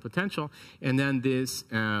external potential, and then this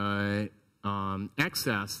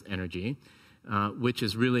excess energy, which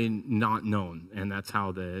is really not known, and that's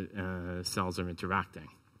how the cells are interacting.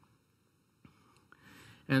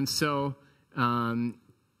 And so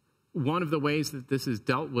one of the ways that this is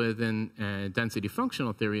dealt with in density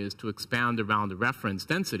functional theory is to expand around the reference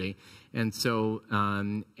density. And so,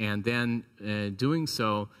 and then doing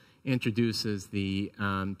so introduces the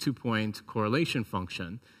 2-point correlation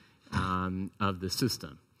function of the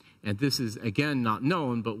system. And this is, again, not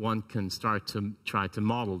known, but one can start to try to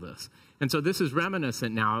model this. And so this is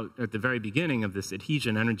reminiscent now at the very beginning of this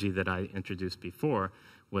adhesion energy that I introduced before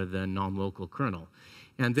with a non-local kernel.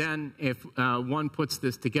 And then if one puts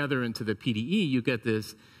this together into the PDE, you get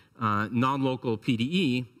this non-local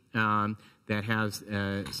PDE that has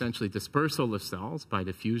essentially dispersal of cells by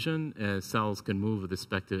diffusion. Cells can move with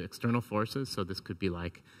respect to external forces, so this could be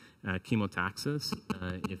like chemotaxis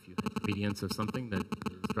if you have gradients of something that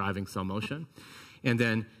is driving cell motion. And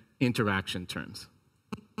then interaction terms.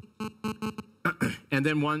 And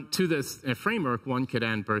then one, to this framework, one could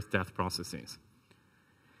add birth-death processes.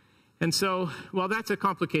 And so, well, that's a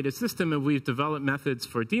complicated system, and we've developed methods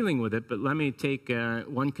for dealing with it, but let me take,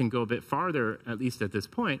 one can go a bit farther, at least at this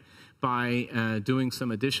point, by doing some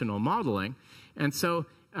additional modeling. And so,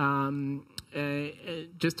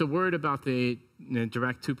 just a word about the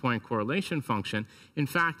direct 2-point correlation function. In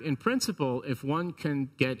fact, in principle, if one can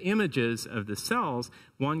get images of the cells,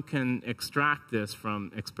 one can extract this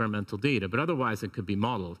from experimental data, but otherwise it could be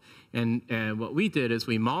modeled. And what we did is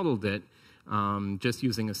we modeled it just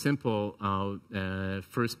using a simple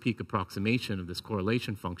first peak approximation of this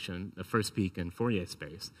correlation function, the first peak in Fourier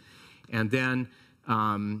space. And then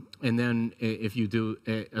if you do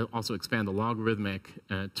also expand the logarithmic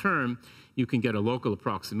term, you can get a local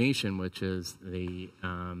approximation, which is the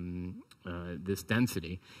this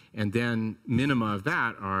density. And then minima of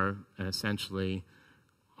that are essentially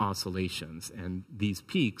oscillations. And these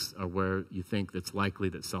peaks are where you think it's likely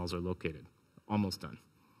that cells are located. Almost done.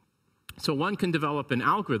 So one can develop an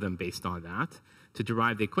algorithm based on that to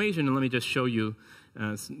derive the equation. And let me just show you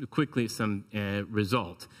quickly some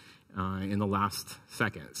result in the last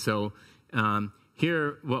second. So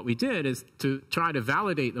here what we did is to try to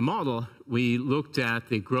validate the model, we looked at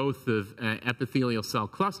the growth of epithelial cell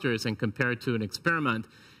clusters and compared to an experiment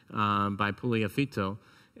by Pugliafito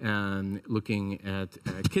looking at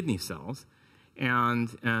kidney cells. And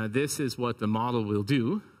this is what the model will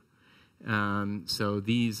do. So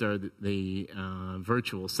these are the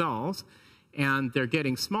virtual cells, and they're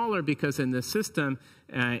getting smaller because in this system,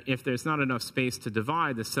 if there's not enough space to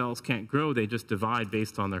divide, the cells can't grow. They just divide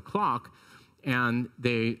based on their clock, and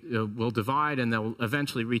they will divide, and they'll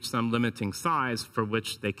eventually reach some limiting size for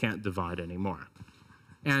which they can't divide anymore.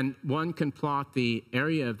 And one can plot the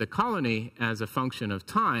area of the colony as a function of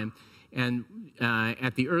time. And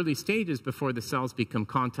at the early stages, before the cells become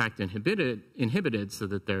contact inhibited so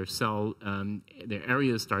that their their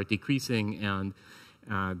areas start decreasing and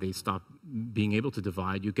they stop being able to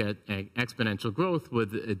divide, you get exponential growth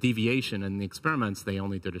with a deviation. In the experiments, they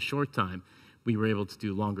only did a short time. We were able to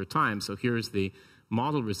do longer time. So here's the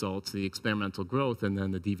model results, the experimental growth, and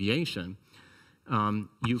then the deviation.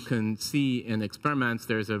 You can see in experiments,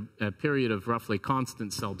 there's a period of roughly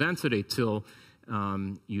constant cell density till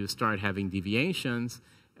you start having deviations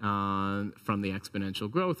from the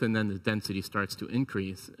exponential growth, and then the density starts to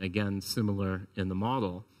increase, again, similar in the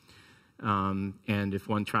model. And if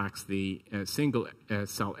one tracks the single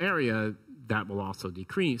cell area, that will also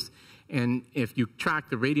decrease. And if you track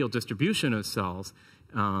the radial distribution of cells,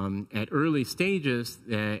 at early stages,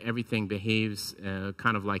 everything behaves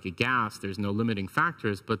kind of like a gas. There's no limiting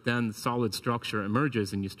factors, but then the solid structure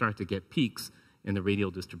emerges, and you start to get peaks in the radial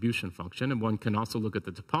distribution function. And one can also look at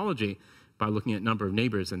the topology by looking at number of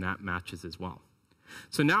neighbors, and that matches as well.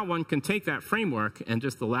 So now one can take that framework, and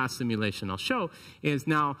just the last simulation I'll show is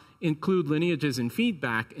now include lineages and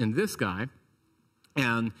feedback in this guy.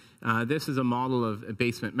 And this is a model of a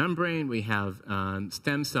basement membrane. We have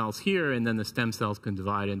stem cells here, and then the stem cells can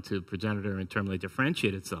divide into progenitor and terminally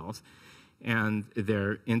differentiated cells. and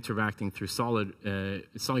they're interacting through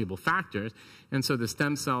soluble factors. And so the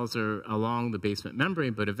stem cells are along the basement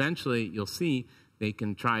membrane, but eventually you'll see they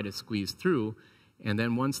can try to squeeze through. And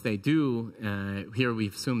then once they do, here we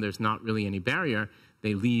assume there's not really any barrier,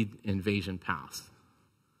 they lead invasion paths.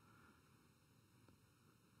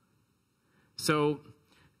 So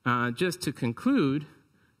just to conclude,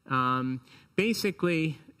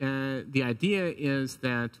 basically the idea is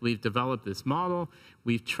that we've developed this model.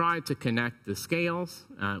 We've tried to connect the scales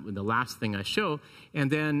with the last thing I show,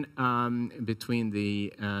 and then between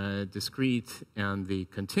the discrete and the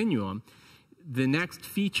continuum. The next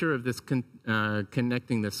feature of this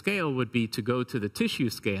connecting the scale would be to go to the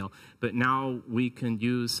tissue scale, but now we can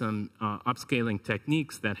use some upscaling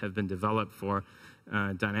techniques that have been developed for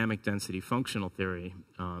dynamic density functional theory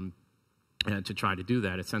to try to do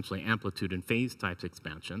that, essentially amplitude and phase types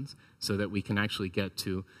expansions, so that we can actually get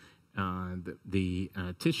to the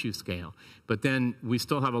tissue scale. But then we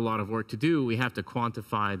still have a lot of work to do. We have to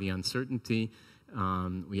quantify the uncertainty.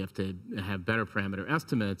 We have to have better parameter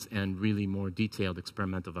estimates and really more detailed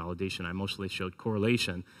experimental validation. I mostly showed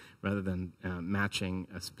correlation rather than matching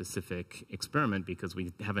a specific experiment because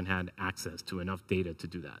we haven't had access to enough data to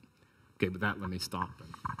do that. Okay, with that, let me stop.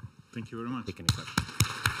 Thank you very much. Take any questions.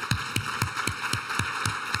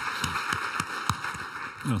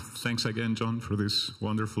 Well, thanks again, John, for this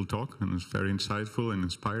wonderful talk, and it's very insightful and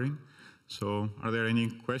inspiring. So, are there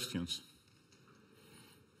any questions?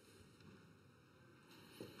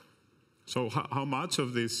 So how much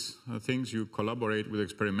of these things you collaborate with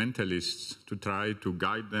experimentalists to try to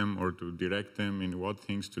guide them or to direct them in what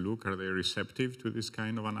things to look? Are they receptive to this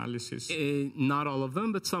kind of analysis? Not all of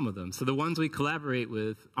them, but some of them. So the ones we collaborate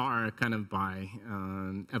with are kind of by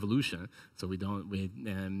evolution. So we don't,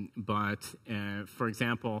 for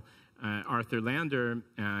example, Arthur Lander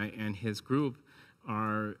and his group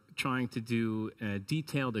are trying to do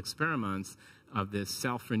detailed experiments of this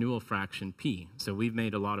self-renewal fraction P. So we've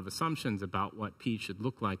made a lot of assumptions about what P should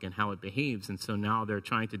look like and how it behaves, and so now they're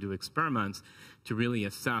trying to do experiments to really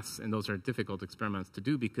assess, and those are difficult experiments to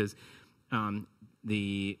do because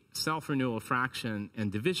the self-renewal fraction and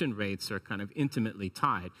division rates are kind of intimately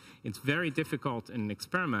tied. It's very difficult in an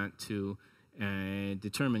experiment to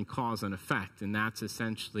determine cause and effect, and that's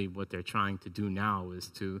essentially what they're trying to do now, is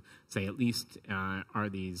to say at least are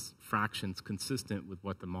these fractions consistent with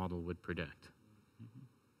what the model would predict.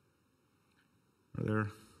 Are there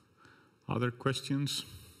other questions?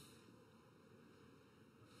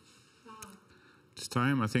 It's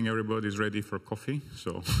time. I think everybody's ready for coffee,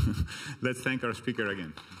 so let's thank our speaker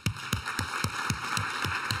again.